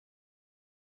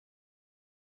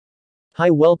Hi,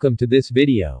 welcome to this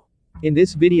video. In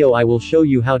this video I will show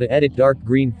you how to edit dark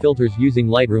green filters using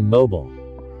Lightroom Mobile.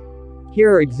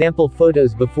 Here are example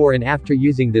photos before and after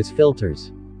using these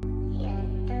filters.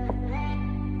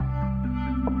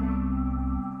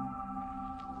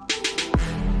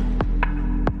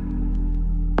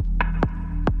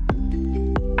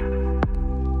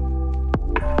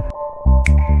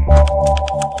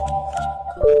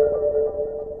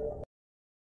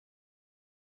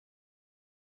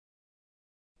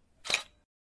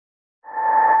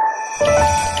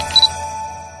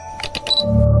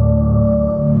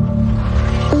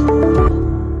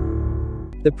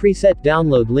 The preset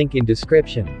download link in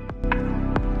description.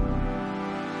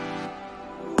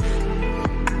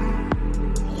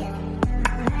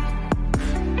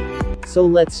 So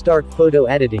let's start photo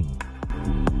editing.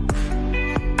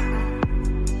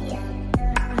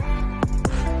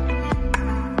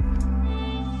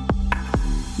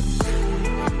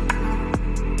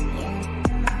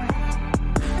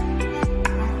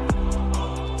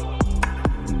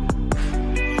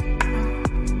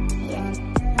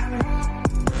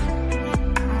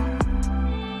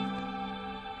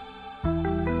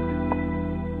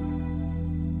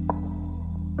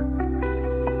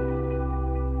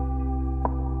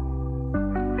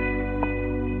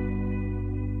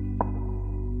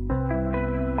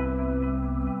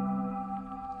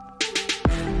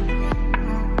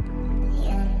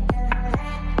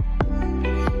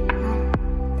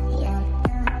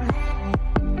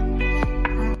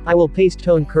 I will paste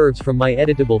tone curves from my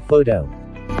editable photo.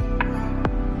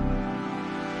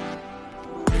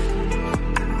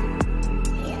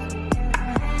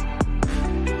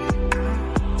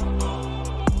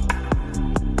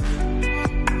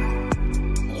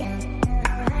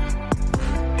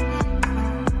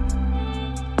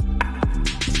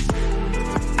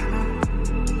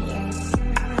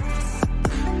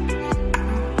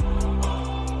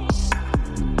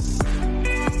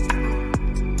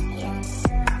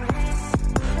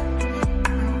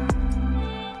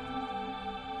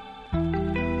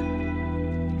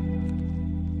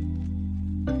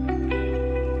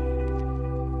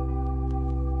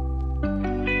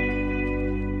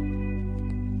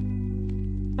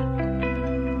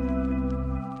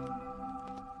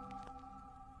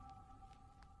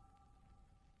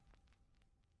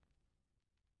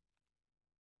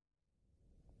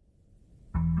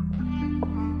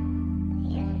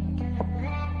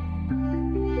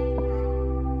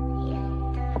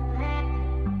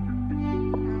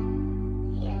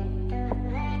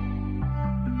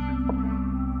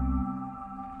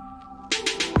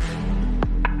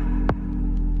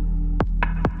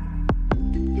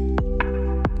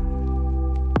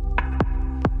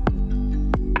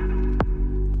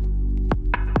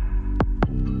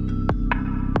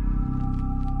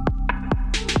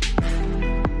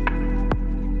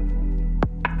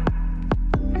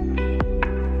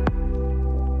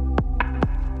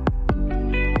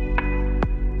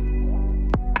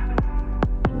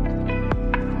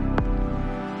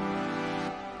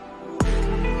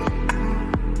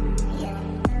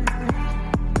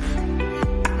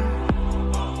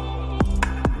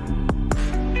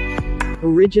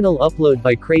 Original upload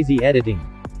by CRAZY Editing.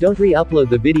 Don't re-upload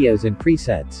the videos and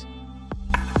presets.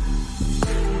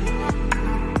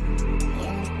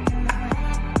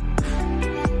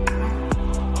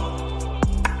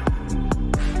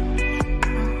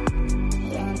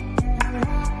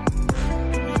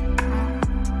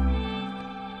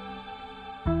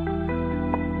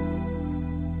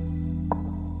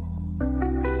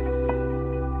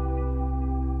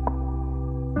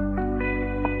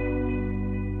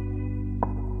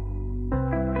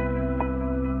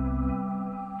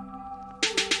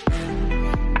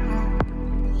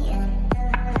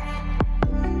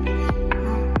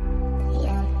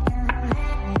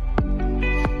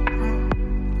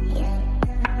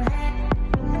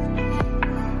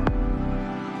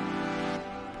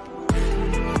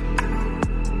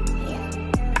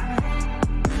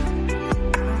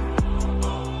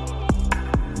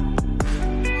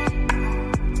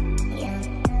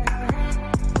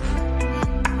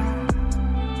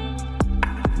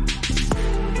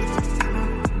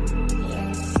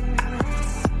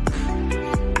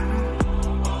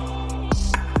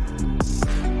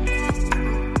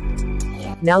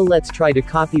 Now let's try to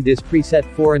copy this preset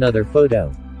for another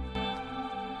photo.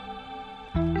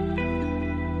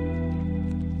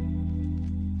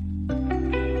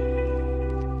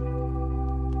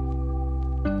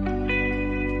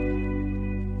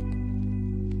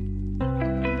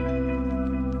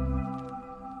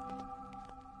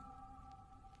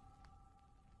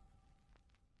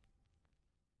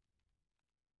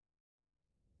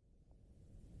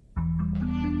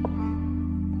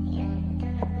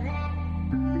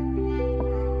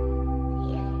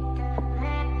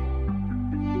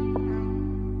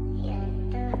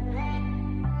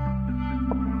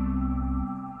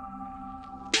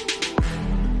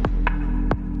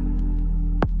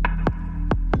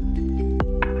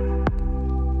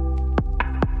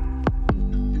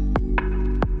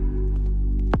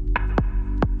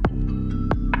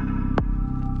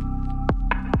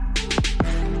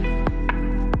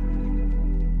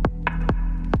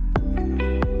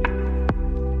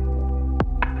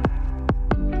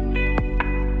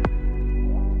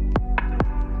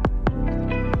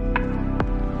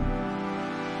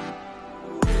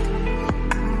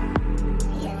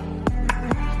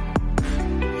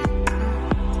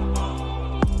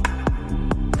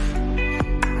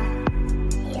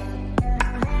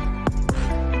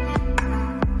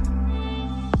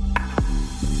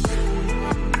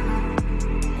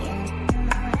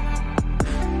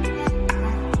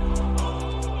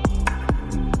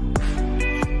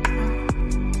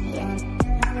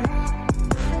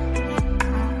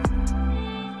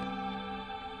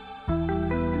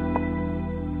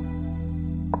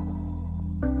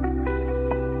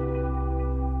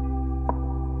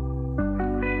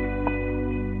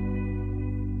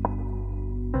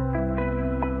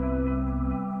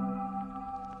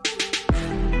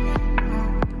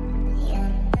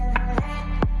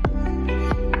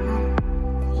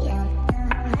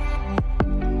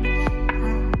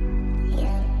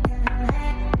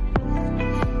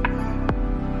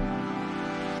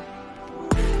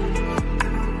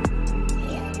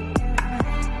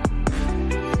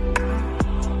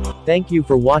 Thank you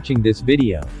for watching this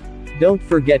video. Don't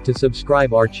forget to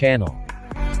subscribe our channel.